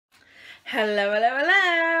Hello, hello,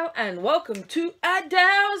 hello, and welcome to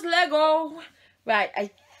Adele's Lego. Right, I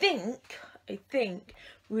think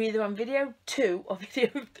we're either on video 2 or video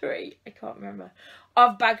 3. I can't remember.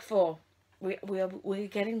 Of bag 4. We're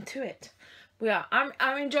getting to it. We are. I'm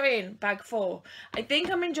enjoying bag 4. I think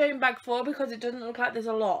I'm enjoying bag 4 because it doesn't look like there's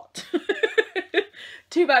a lot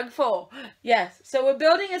to bag 4. Yes. So we're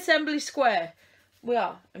building assembly square. We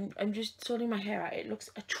are. I'm just sorting my hair out. It looks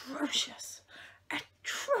atrocious.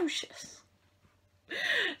 Atrocious.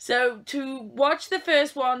 So to watch the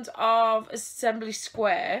first ones of Assembly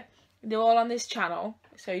Square, they're all on this channel,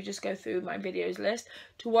 so you just go through my videos list.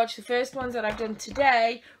 To watch the first ones that I've done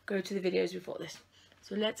today, go to the videos before this.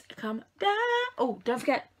 So let's come down. Oh, don't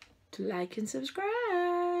forget to like and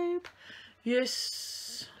subscribe.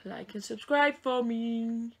 Yes, like and subscribe for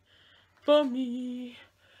me. For me.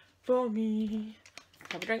 For me.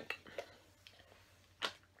 Have a drink.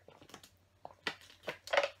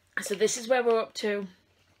 So this is where we're up to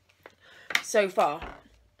so far.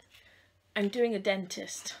 I'm doing a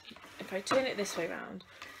dentist. If I turn it this way around,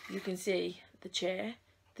 you can see the chair,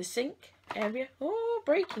 the sink area. Oh,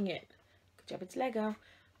 breaking it. Good job, it's Lego.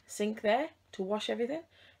 Sink there to wash everything.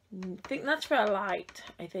 I think that's for a light,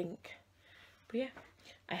 I think. But yeah,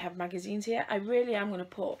 I have magazines here. I really am going to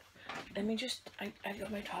put, let me just, I've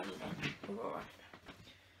got my toilet on. Alright.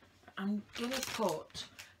 I'm going to put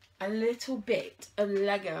a little bit of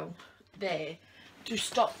Lego there to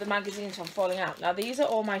stop the magazines from falling out. Now these are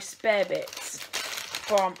all my spare bits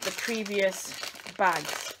from the previous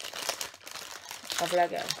bags of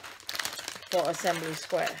Lego for Assembly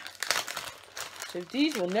Square. So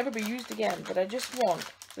these will never be used again, but I just want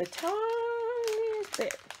the tiniest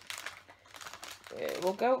bit.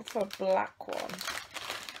 We'll go for a black one,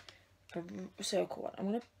 a circle one. I'm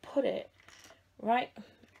going to put it right,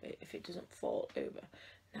 if it doesn't fall over.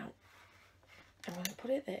 Now, I'm going to put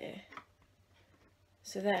it there,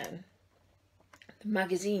 so then the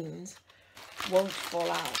magazines won't fall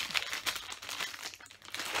out.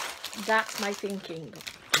 That's my thinking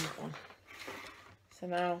on that one. So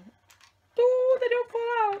now, oh, they don't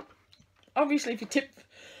fall out. Obviously, if you tip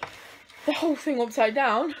the whole thing upside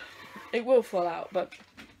down, it will fall out, but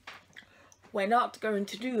we're not going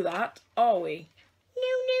to do that, are we? No,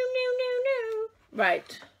 no, no, no, no.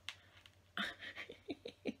 Right.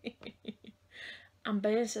 I'm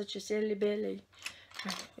being such a silly Billy.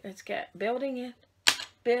 Let's get building it,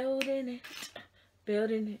 building it,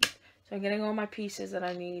 building it. So I'm getting all my pieces that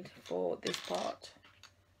I need for this part.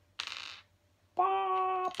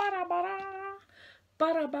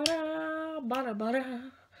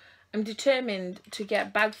 I'm determined to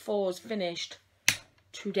get bag 4s finished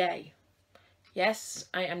today. Yes,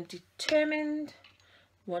 I am determined.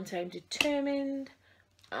 Once I'm determined,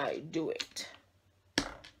 I do it.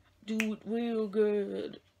 Do it real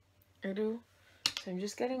good. I do. So I'm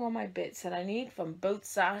just getting all my bits that I need from both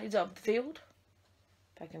sides of the field.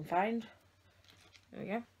 If I can find. There we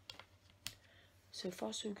go. So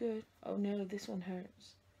far so good. Oh no, this one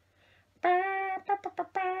hurts.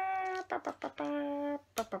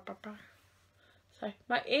 Sorry,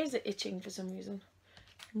 my ears are itching for some reason.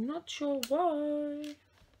 I'm not sure why.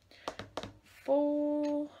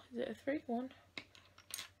 4, is it a 3? 1,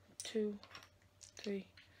 2, 3,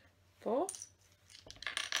 4.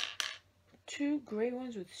 2 grey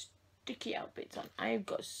ones with sticky out bits on. I've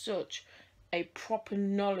got such a proper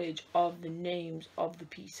knowledge of the names of the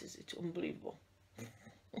pieces. It's unbelievable.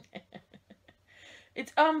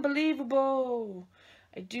 It's unbelievable.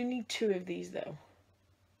 I do need 2 of these though.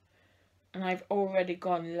 And I've already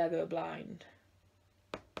gone Lego blind.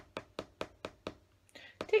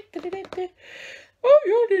 Oh,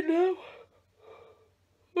 you already know.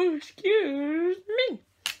 Oh, excuse me.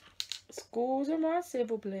 Schools are my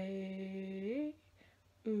civil play.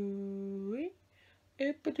 Ooh.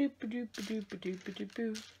 Where's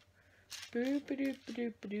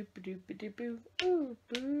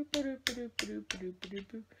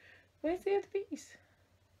the other piece?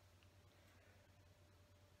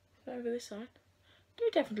 Over this side.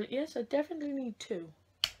 Yes, I definitely need 2.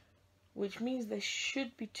 Which means there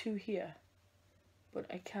should be 2 here. But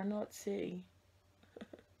I cannot see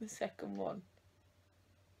the second one.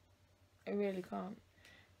 I really can't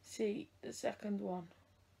see the second one.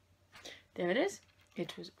 There it is.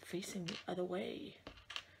 It was facing the other way.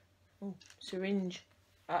 Oh, syringe.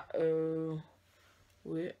 Uh-oh.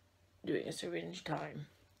 We're doing a syringe time.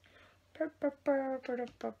 I've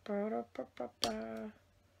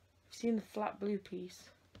seen the flat blue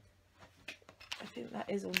piece. I think that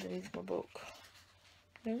is underneath my book.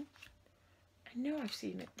 No? I know I've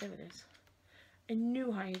seen it. There it is. I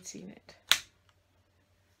knew I had seen it.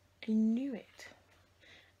 I knew it.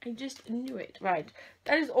 I just knew it. Right,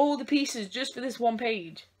 that is all the pieces just for this one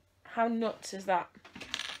page. How nuts is that?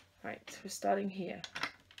 Right, we're starting here.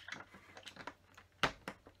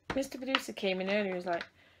 Mr. Producer came in earlier and was like,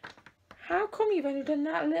 how come you've only done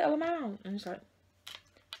that little amount? And it's like,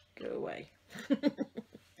 go away.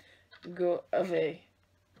 Go away.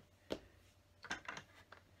 I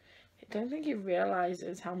don't think he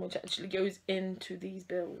realises how much actually goes into these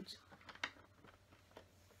builds.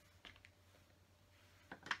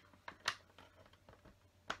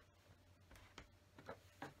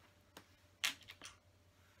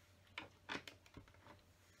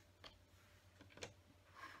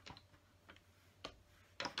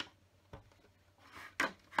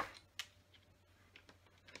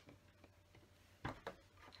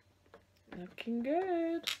 Looking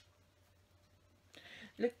good.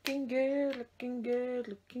 Looking good, looking good,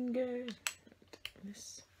 looking good.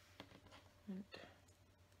 This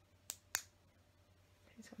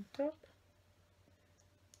piece on top.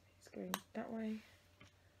 Piece going that way.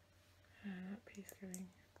 And that piece going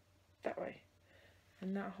that way.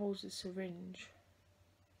 And that holds the syringe.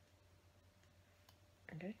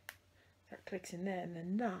 Okay. That clicks in there, and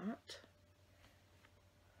then that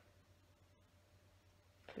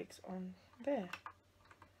clicks on there.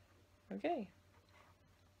 Okay.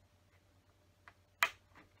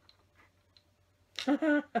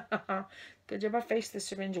 Good job I faced the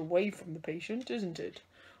syringe away from the patient, isn't it?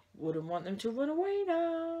 Wouldn't want them to run away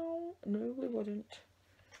now. No, we wouldn't.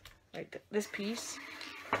 Right, this piece.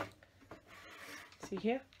 See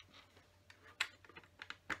here?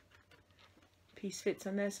 Piece fits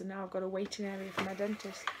on there, so now I've got a waiting area for my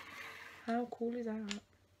dentist. How cool is that?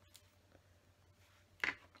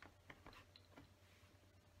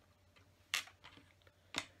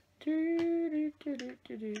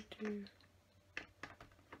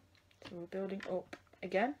 So we're building up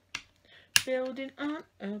again. Building on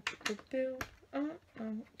up, build on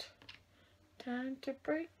out. Time to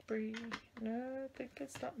break free. Nothing can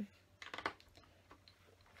stop me.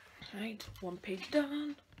 Right, one page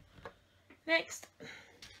done. Next.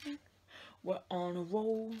 We're on a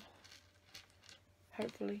roll.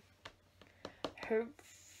 Hopefully.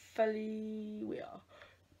 Hopefully we are.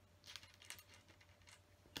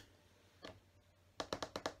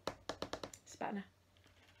 Spanner.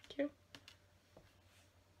 Q.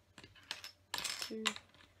 2,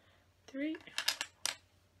 3.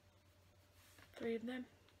 3 of them.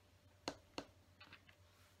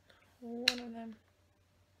 1 of them.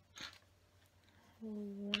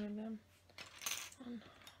 1 of them. 1,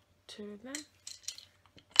 2 of them.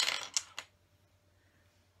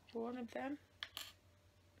 1 of them.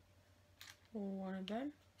 1 of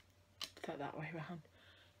them. Put that way around,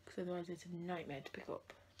 because otherwise it's a nightmare to pick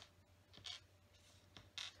up.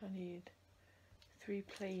 So I need 3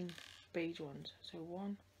 plain beige ones. So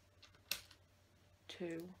 1,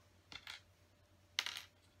 2.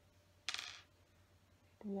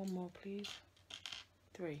 1 more, please.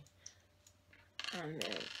 3. And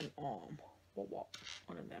then an arm. What?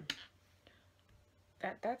 1 of them.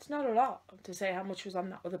 That's not a lot to say how much was on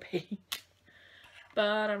that other page.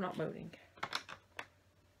 But I'm not moaning.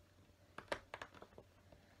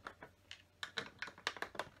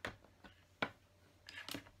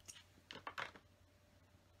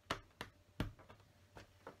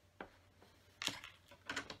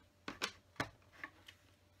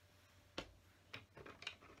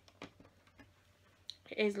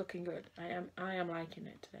 It is looking good. I am liking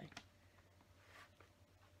it today.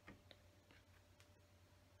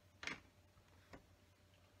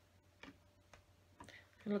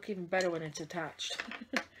 It'll look even better when it's attached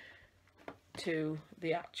to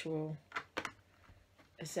the actual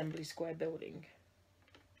assembly square building.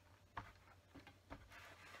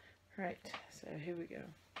 Right, so here we go.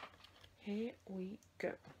 Here we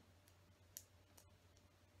go.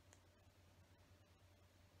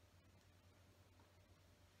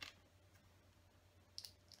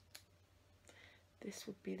 This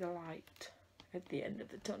would be the light at the end of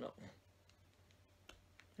the tunnel.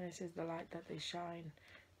 This is the light that they shine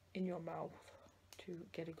in your mouth to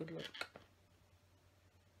get a good look.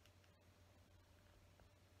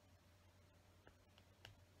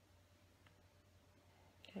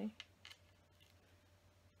 Okay.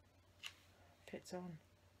 Fits on.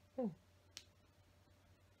 Oh.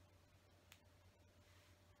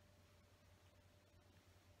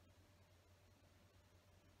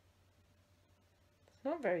 It's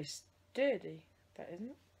not very sturdy, that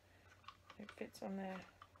isn't. It fits on there.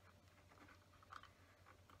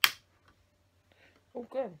 Oh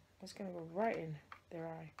good, that's going to go right in their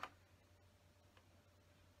eye.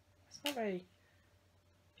 It's not very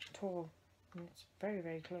tall, and it's very,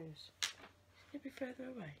 very close. Maybe further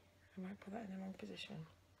away. I might put that in the wrong position.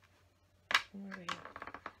 Over here.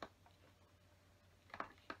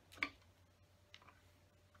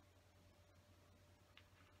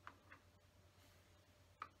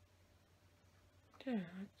 Yeah,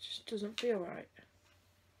 it just doesn't feel right.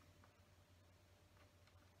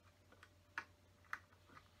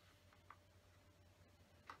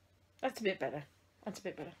 That's a bit better. That's a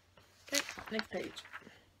bit better. Okay, next page.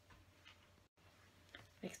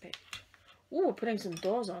 Next page. Ooh, we're putting some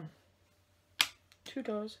doors on. 2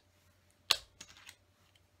 doors.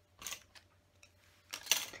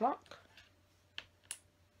 Clock.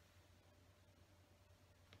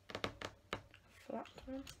 Flat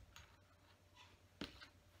one.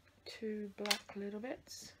 2 black little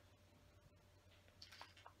bits.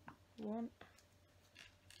 1,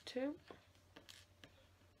 2.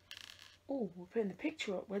 Oh, we're putting the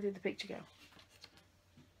picture up. Where did the picture go?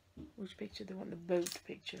 Which picture? They want the boat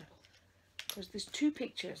picture. Because there's 2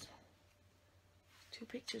 pictures. 2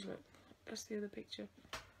 pictures, look. That's the other picture.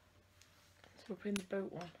 So we're putting the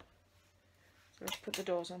boat one. So let's put the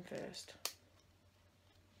doors on first.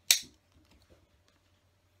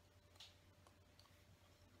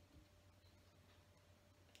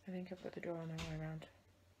 I think I put the door on the way around.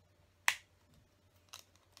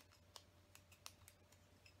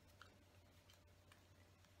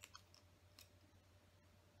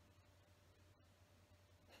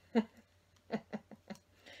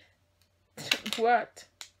 What?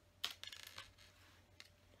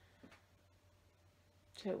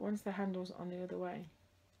 So once the handle's on the other way.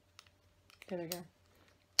 There we go.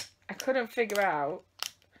 I couldn't figure out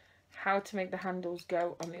how to make the handles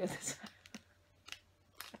go on the other side.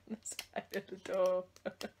 On the side of the door.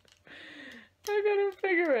 I couldn't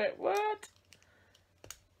figure it. What?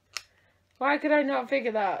 Why could I not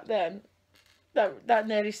figure that then? That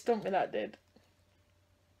nearly stumped me, that did.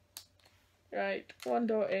 Right, 1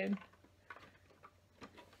 door in.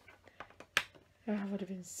 Oh, I would have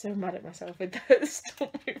been so mad at myself if that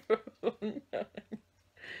stumped me for a long time.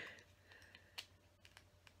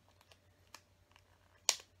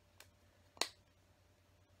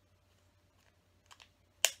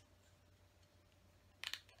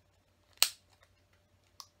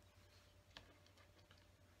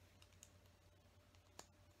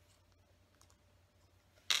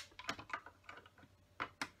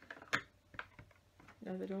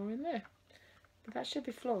 Another door in there. But that should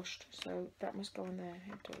be flushed, so that must go in there.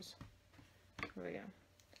 It does. There we go.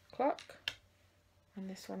 Clock. And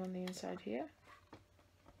this one on the inside here.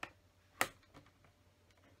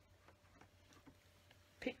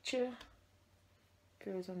 Picture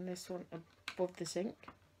goes on this one above the sink.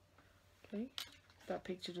 Okay. That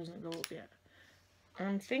picture doesn't go up yet.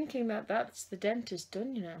 I'm thinking that that's the dentist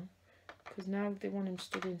done, you know. Because now they want him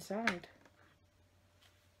stood inside.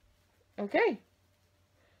 Okay.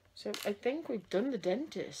 So I think we've done the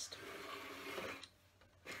dentist.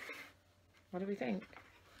 What do we think?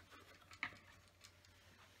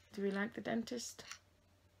 Do we like the dentist?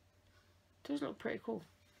 It does look pretty cool.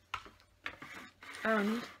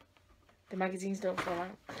 And the magazines don't fall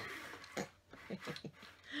out.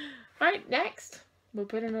 Right, next we'll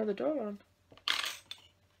put another door on.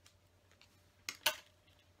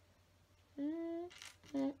 We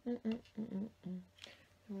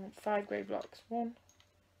want 5 grey blocks. 1,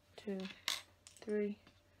 2, 3,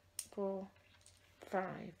 4, 5.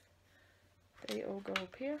 They all go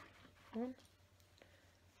up here. 1.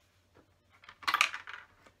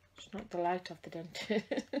 Just knock the light off the dentist.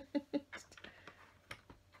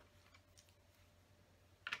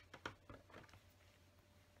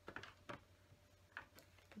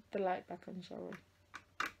 Put the light back on, shall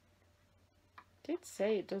we? Did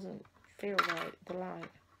say it doesn't feel right, the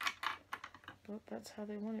light, but that's how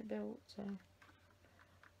they want it built, so.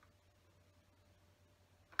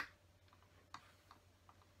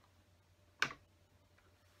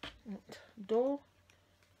 Door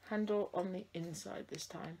handle on the inside this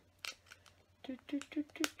time.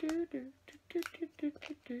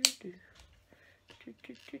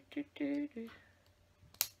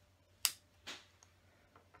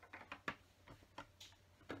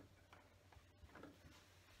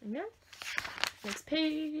 Yeah. Next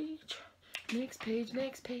page. Next page.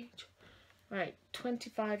 Next page. Right,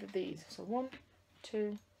 25 of these. So 1,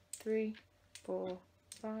 2, 3, 4,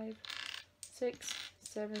 5, 6,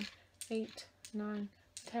 7, 8, 9,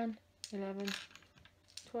 10, 11,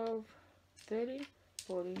 12, 13,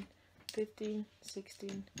 14, 15,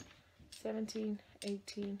 16, 17,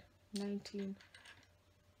 18, 19,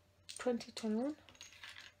 20, 21,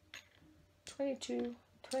 22,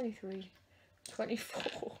 23,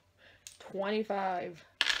 24, 25,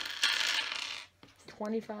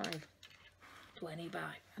 25. 25.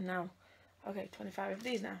 And now, okay, 25 of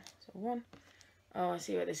these now. So 1. Oh, I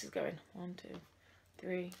see where this is going. 1, 2,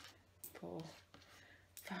 3, 4,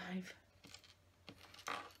 5,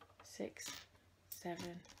 6, 7,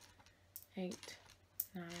 8,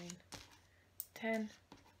 9, 10,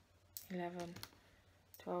 11,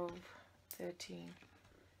 12, 13,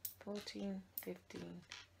 14, 15,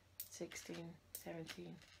 16, 17,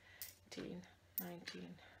 18,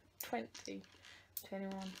 19, 20,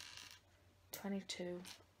 21, 22,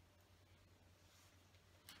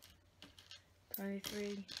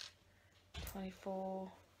 23,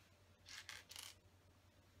 24,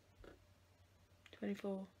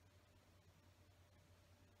 24,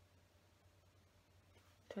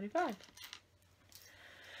 25.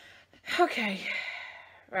 Okay,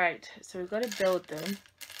 right, so we've got to build them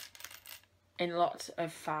in lots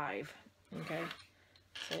of 5. Okay,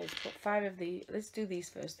 so let's put 5 of the, let's do these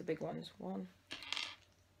first, the big ones. 1,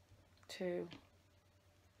 2,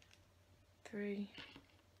 3,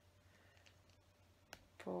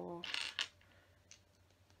 4,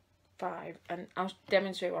 5, and I'll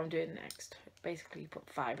demonstrate what I'm doing next. Basically, put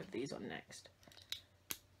 5 of these on next,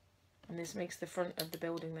 and this makes the front of the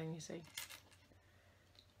building then, you see.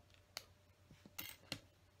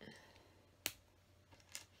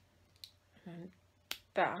 And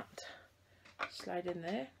that slide in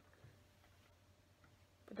there,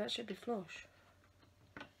 but that should be flush.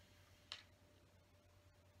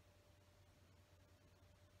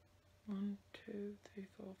 One, 2, 3,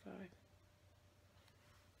 4, 5.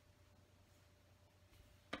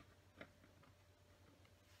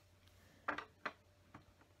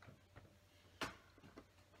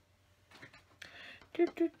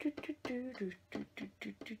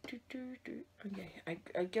 Okay,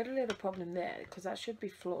 I get a little problem there because that should be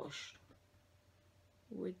flush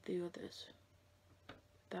with the others.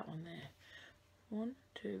 That one there. 1,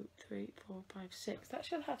 2, 3, 4, 5, 6. That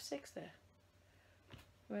should have 6 there.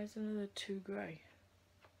 Where's another 2 grey?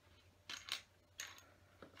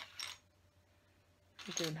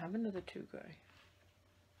 I don't have another 2 grey.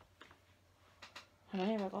 How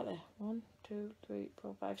many have I got there? 1, 2, 3,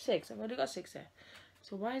 4, 5, 6. I've already got 6 there.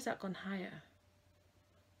 So why has that gone higher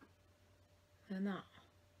than that?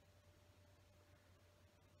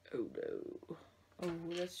 Oh no. Oh,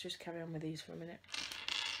 let's just carry on with these for a minute.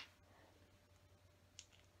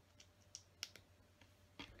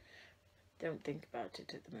 Don't think about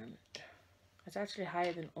it at the moment. It's actually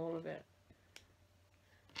higher than all of it.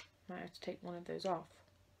 Might have to take one of those off.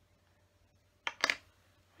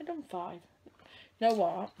 I've done 5. You know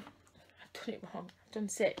what? I've done it wrong. I've done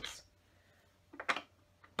 6.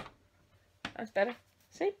 That's better.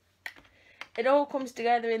 See? It all comes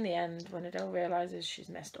together in the end when Adele realises she's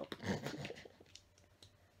messed up.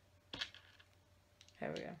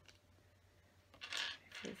 There we go.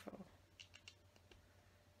 3, 4,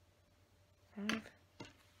 5.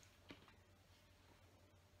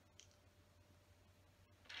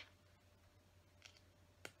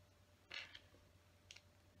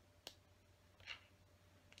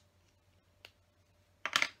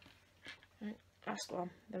 Right, last one.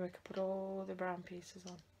 Then we can put all the brown pieces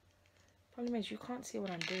on. Problem is you can't see what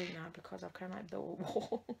I'm doing now because I've kind of like built a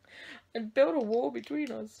wall. And built a wall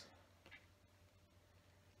between us.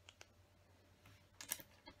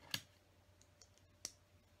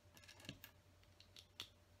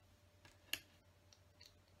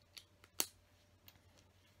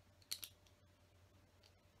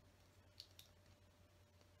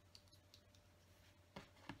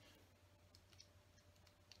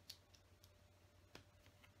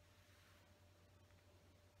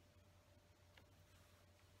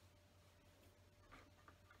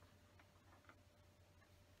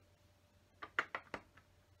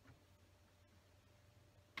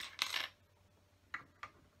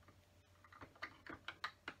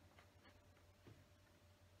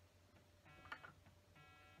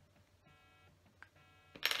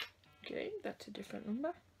 Okay, that's a different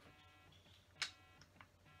number.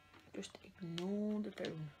 Just ignore the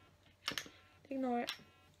phone. Ignore it.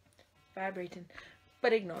 Vibrating.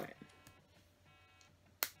 But ignore it.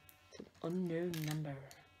 It's an unknown number.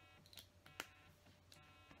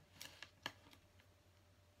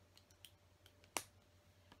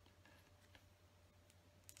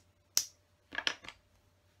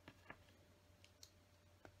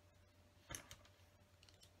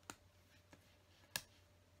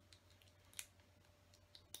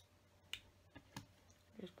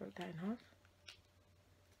 Just broke that in half.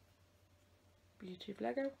 Beauty of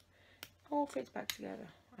Lego. All fits back together.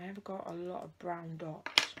 I have got a lot of brown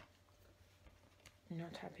dots. I'm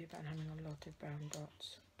not happy about having a lot of brown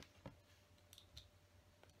dots.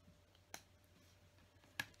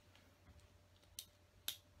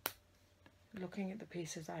 looking at the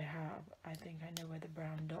pieces I have, I think I know where the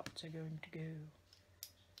brown dots are going to go.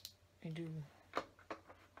 I do.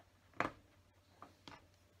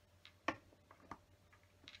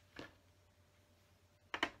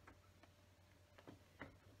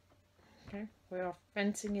 Okay, we're off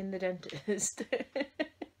fencing in the dentist.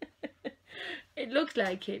 It looks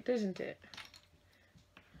like it, doesn't it?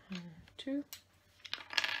 2.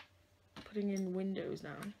 Putting in windows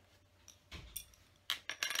now.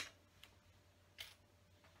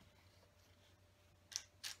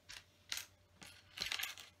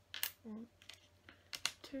 1,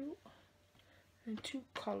 2, and 2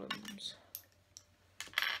 columns.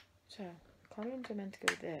 So columns are meant to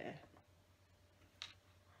go there.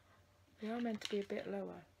 They are meant to be a bit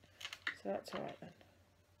lower, so that's alright then.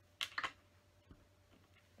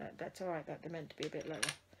 That's alright that they're meant to be a bit lower.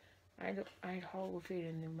 I had a horrible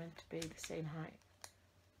feeling they're meant to be the same height.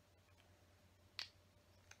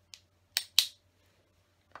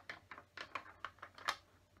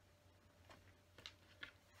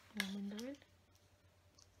 One window in.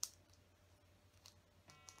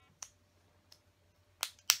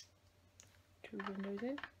 2 windows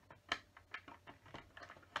in.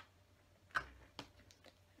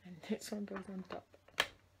 And this one goes on top.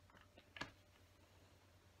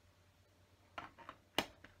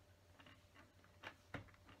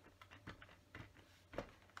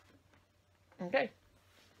 Okay,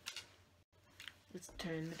 let's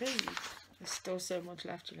turn the page. There's still so much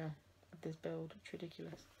left, you know, of this build. It's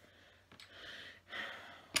ridiculous.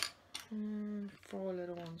 4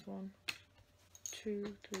 little ones. 1,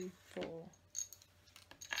 2, 3, 4.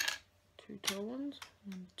 2 tall ones.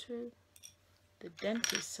 1, 2. The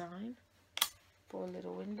dentist sign. 4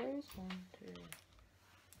 little windows. 1, 2,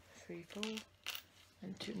 3, 4.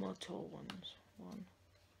 And 2 more tall ones. 1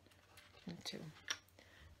 and 2.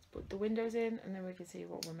 Put the windows in and then we can see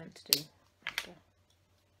what we're meant to do after.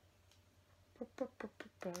 I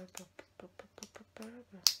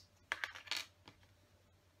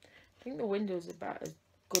think the windows are about as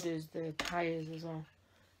good as the tyres as well.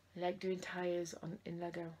 I like doing tyres in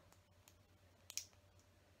Lego.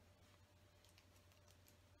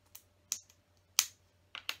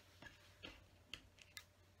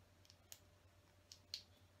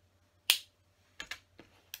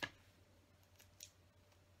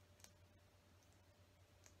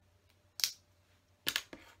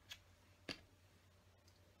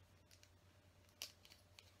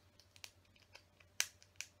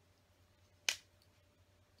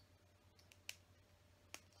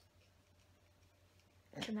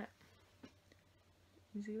 Look at that.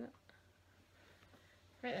 You see that?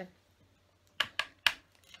 Right then.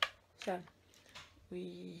 So, what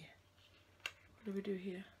do we do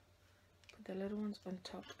here? Put the little ones on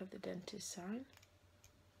top of the dentist sign.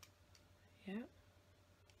 Yeah.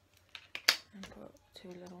 And put 2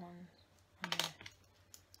 little ones on there.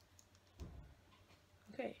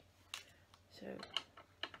 Okay. So,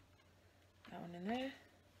 that one in there.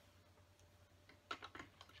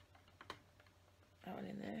 That one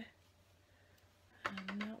in there.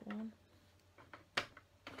 And that one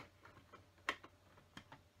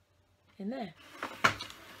in there.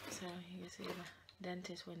 So you can see the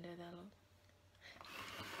dentist window there,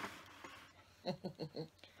 look.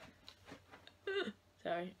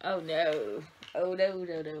 Sorry. Oh no. Oh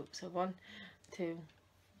no. So 1, 2,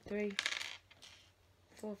 3,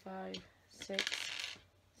 4, 5, 6,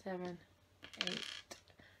 7, 8,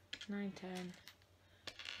 9, 10,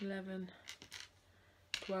 11,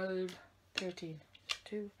 12, 13,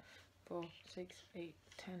 2, 4, 6, 8,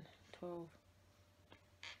 10, 12,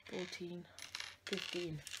 14,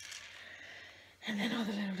 15, and then all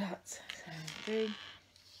the little dots. So 3,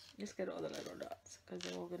 just get all the little dots because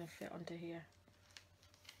they're all going to fit onto here.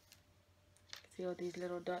 See all these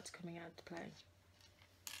little dots coming out to play.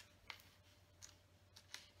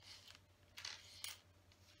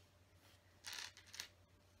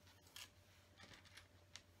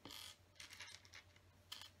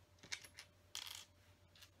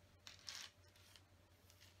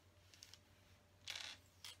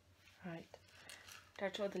 Right,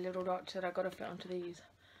 that's all the little dots that I got to fit onto these.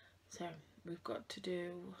 So we've got to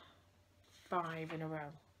do 5 in a row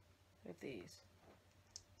of these.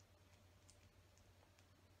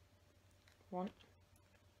 1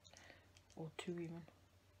 or 2 even.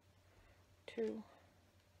 2,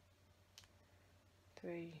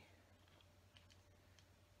 3,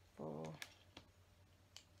 4,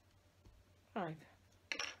 5.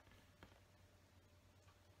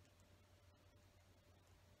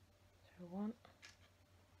 So 1,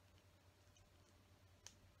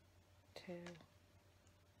 2,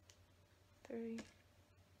 3,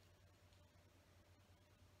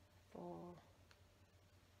 4,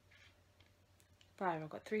 5. I've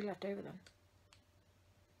got 3 left over then.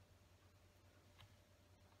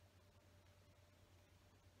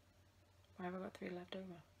 Why have I got 3 left over?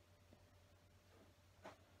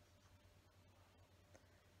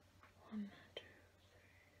 1, 2,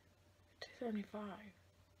 3. It is only 5.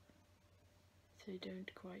 So you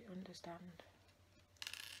don't quite understand.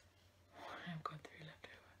 I've got 3 left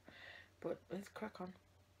over. But let's crack on.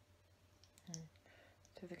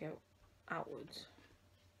 So they go outwards.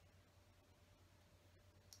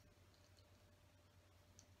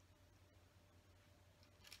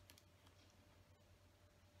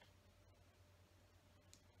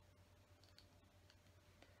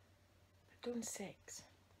 I've done 6.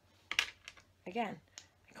 Again,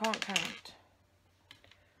 I can't count.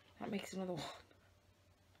 That makes another one.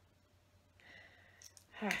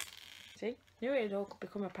 See? Knew it all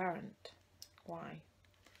become apparent why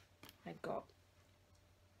I got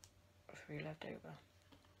 3 left over.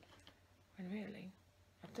 When really,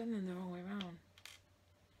 I've done them the wrong way round.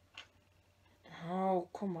 Oh,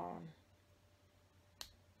 come on.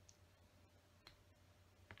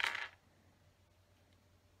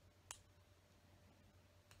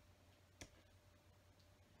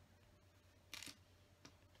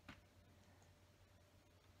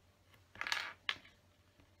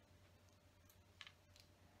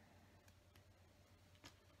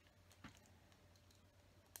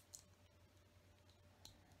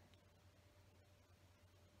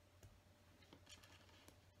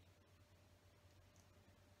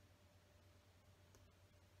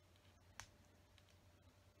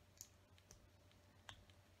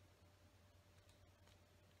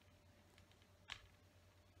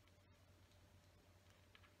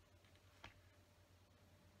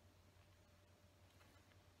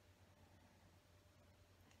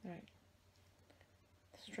 Right,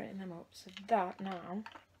 straighten them up so that now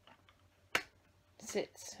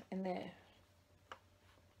sits in there.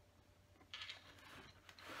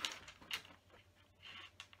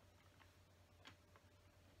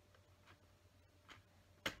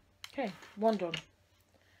 Okay, 1 done,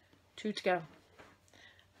 2 to go,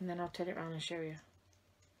 and then I'll turn it around and show you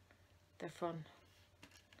the fun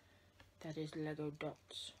that is Lego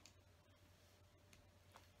dots.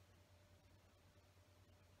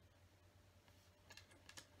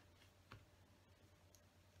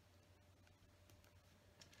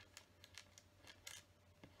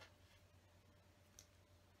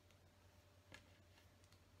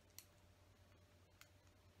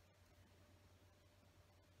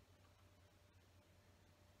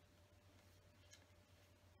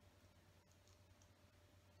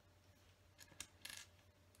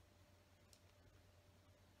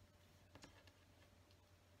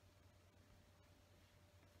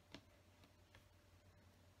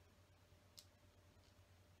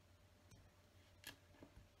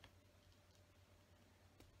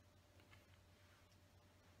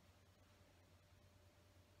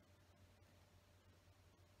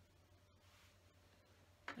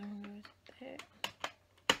 There.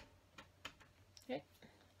 Okay.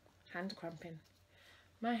 Hand cramping.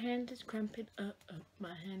 My hand is cramping up.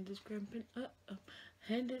 My hand is cramping up.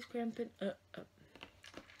 Hand is cramping up.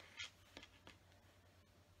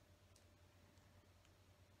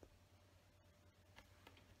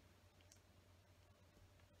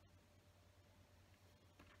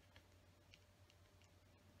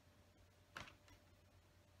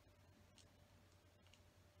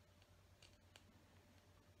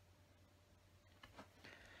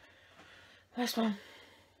 Last one.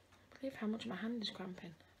 Believe how much my hand is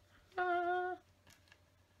cramping. Ah.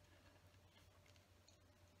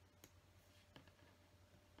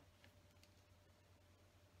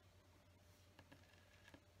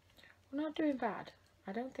 We're not doing bad.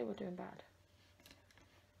 I don't think we're doing bad.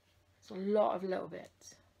 There's a lot of little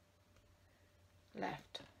bits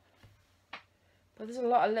left. But there's a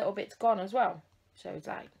lot of little bits gone as well. So it's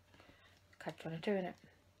like catch-22 in it.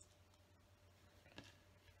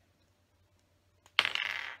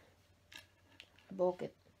 I broke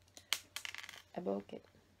it. I broke it.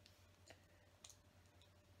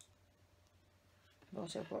 I've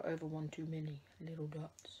also brought over 1 too many little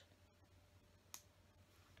dots.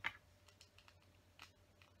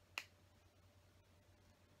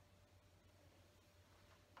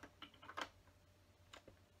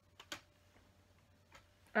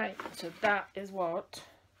 Right, so that is what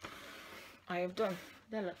I have done.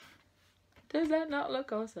 There, look. Does that not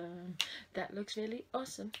look awesome? That looks really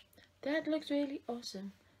awesome. That looks really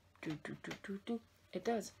awesome. Do, do, do, do, do. It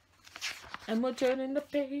does. And we're turning the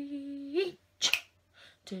page.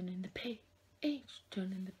 Turning the page.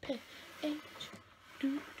 Turning the page.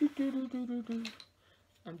 Do, do, do, do, do, do, do.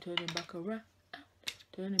 I'm turning back around.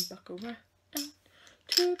 Turning back around.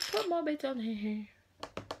 to put more bits on here.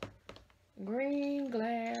 Green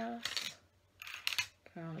glass.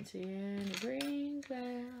 Can't see any green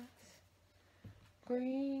glass.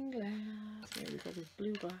 Green glass. Maybe because it's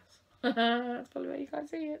blue glass. That's probably why you can't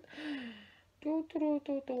see it.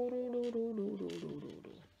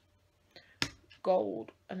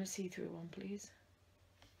 Gold and a see-through one, please.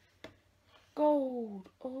 Gold,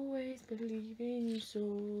 always believe in your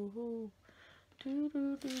soul. You're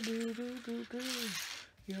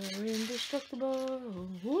indestructible.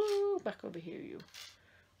 Woo! Back over here, you.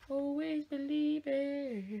 Always believe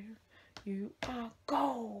it. You are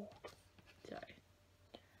gold. Sorry.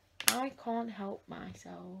 I can't help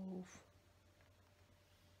myself.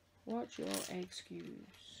 What's your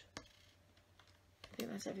excuse? I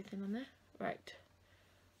think that's everything on there. Right.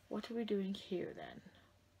 What are we doing here then?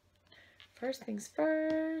 First things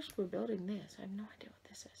first, we're building this. I have no idea what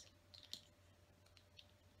this is.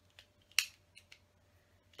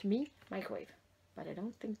 To me, microwave. But I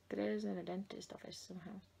don't think it is in a dentist office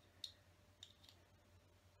somehow.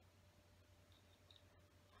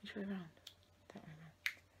 Which way around? That way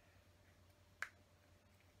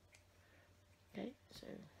around. Okay, so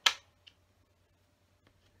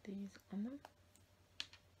these on them.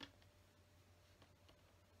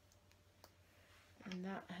 And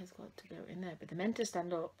that has got to go in there. But they're meant to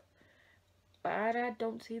stand up. But I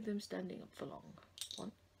don't see them standing up for long.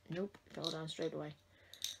 One. Nope. Fell down straight away.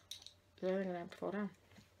 They're going to have to fall down.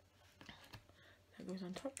 That goes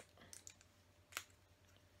on top.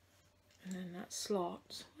 And then that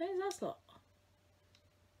slot. Where's that slot?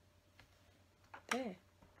 There.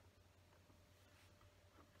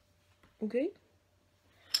 Okay.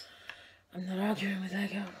 I'm not arguing with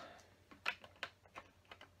Lego.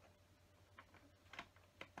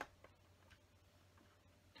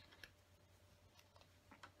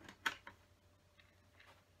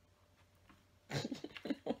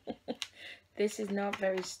 This is not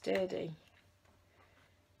very sturdy.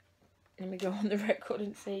 Let me go on the record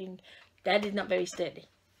and saying that is not very sturdy.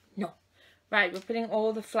 No. Right, we're putting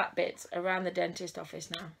all the flat bits around the dentist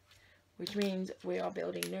office now, which means we are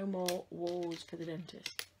building no more walls for the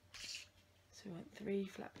dentist. So we want 3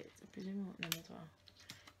 flat bits. I presume we want them as well.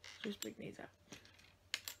 Just bring these up.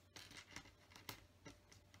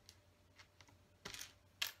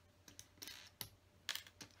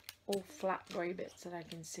 All flat grey bits that I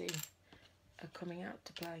can see are coming out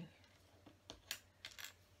to play.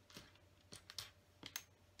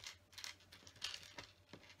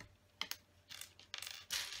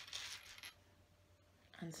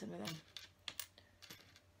 And some of them.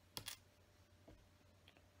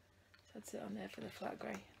 So that's it on there for the flat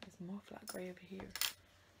grey. There's more flat grey over here.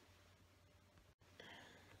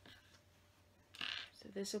 So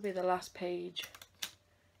this will be the last page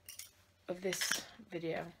of this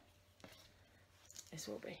video. This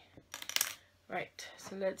will be. Right,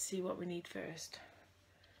 so let's see what we need first.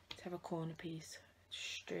 Let's have a corner piece.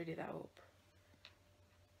 Sturdy that up.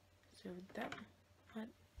 So that what?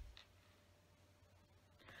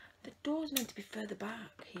 The door's meant to be further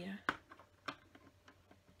back here.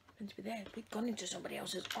 Meant to be there. We've gone into somebody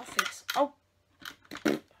else's office. Oh!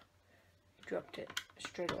 Dropped it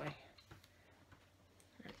straight away.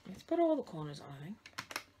 Right, let's put all the corners on, I think.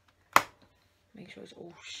 Make sure it's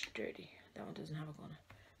all sturdy. That one doesn't have a corner.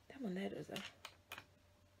 That one there does though.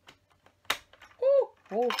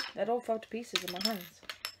 Oh, that all fell to pieces in my hands.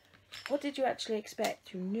 What did you actually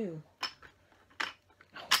expect? You knew.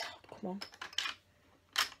 Oh God, come on.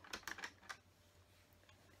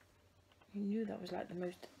 You knew that was like the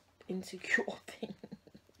most insecure thing.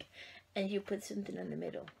 And you put something in the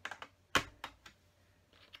middle.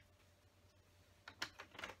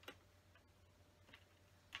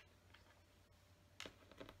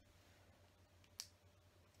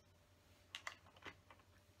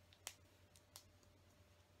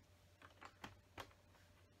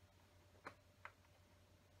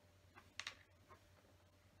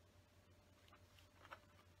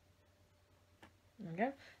 There we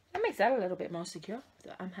go. That makes that a little bit more secure.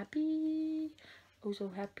 So I'm happy. Oh, so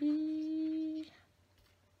happy.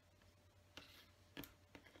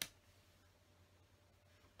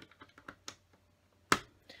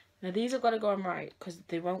 Now these have got to go on right because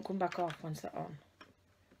they won't come back off once they're on.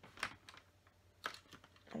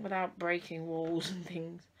 Without breaking walls and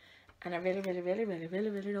things. And I really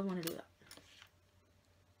don't want to do that.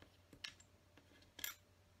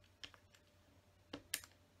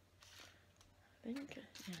 I think,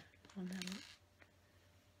 yeah, on that one.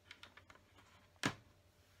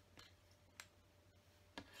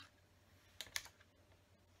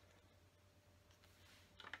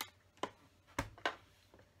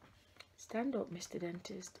 Stand up, Mr.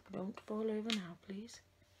 Dentist. Don't fall over now, please.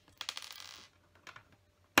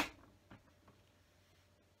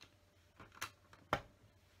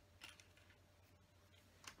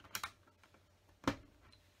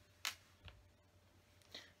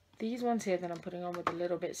 These ones here that I'm putting on with a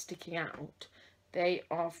little bit sticking out, they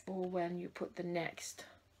are for when you put the next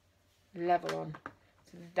level on.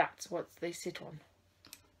 So that's what they sit on.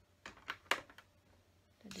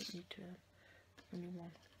 I didn't need to only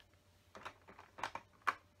one.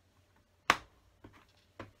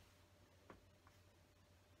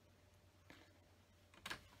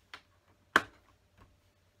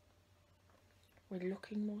 We're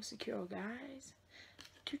looking more secure, guys.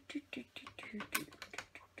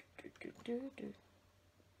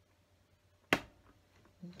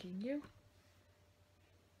 Continue.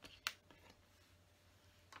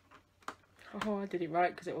 Oh, I did it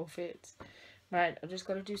right because it all fits. Right, I've just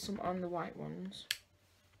got to do some on the white ones.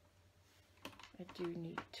 I do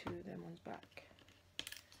need 2 of them ones back.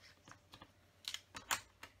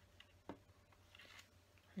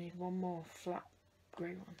 I need one more flat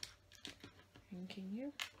grey one.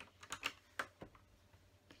 Continue.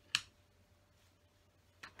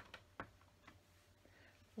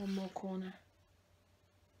 One more corner.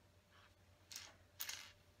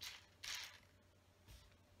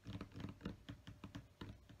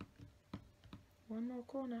 One more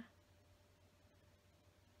corner.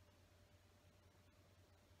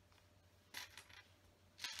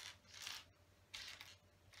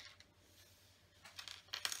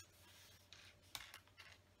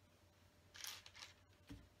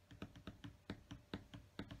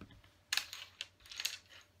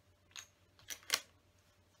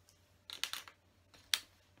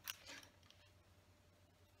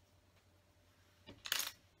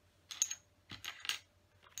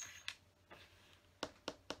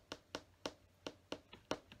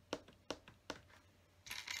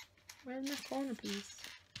 Where's my corner piece?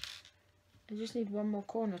 I just need one more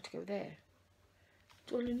corner to go there.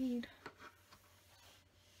 That's all I need.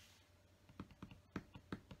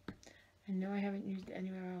 I know I haven't used it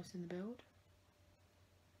anywhere else in the build.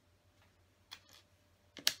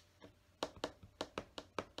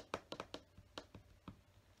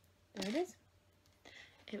 There it is.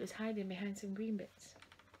 It was hiding behind some green bits.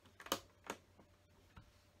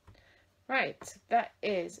 Right, that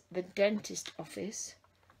is the dentist office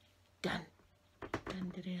done.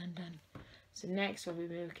 Done, done, done, done. So next we'll be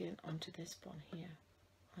working onto this one here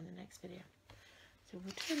on the next video. So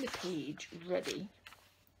we'll turn the page ready.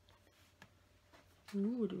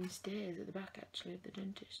 Ooh, doing stairs at the back actually of the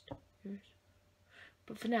dentist. Yes.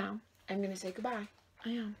 But for now, I'm going to say goodbye. I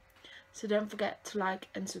am. So don't forget to like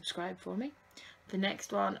and subscribe for me. The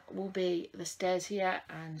next one will be the stairs here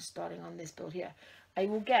and starting on this build here. I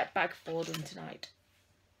will get backboard on tonight.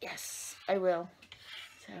 Yes, I will.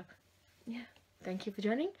 So, yeah. Thank you for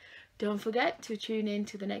joining. Don't forget to tune in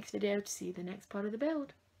to the next video to see the next part of the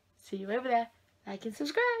build. See you over there. Like and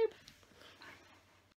subscribe.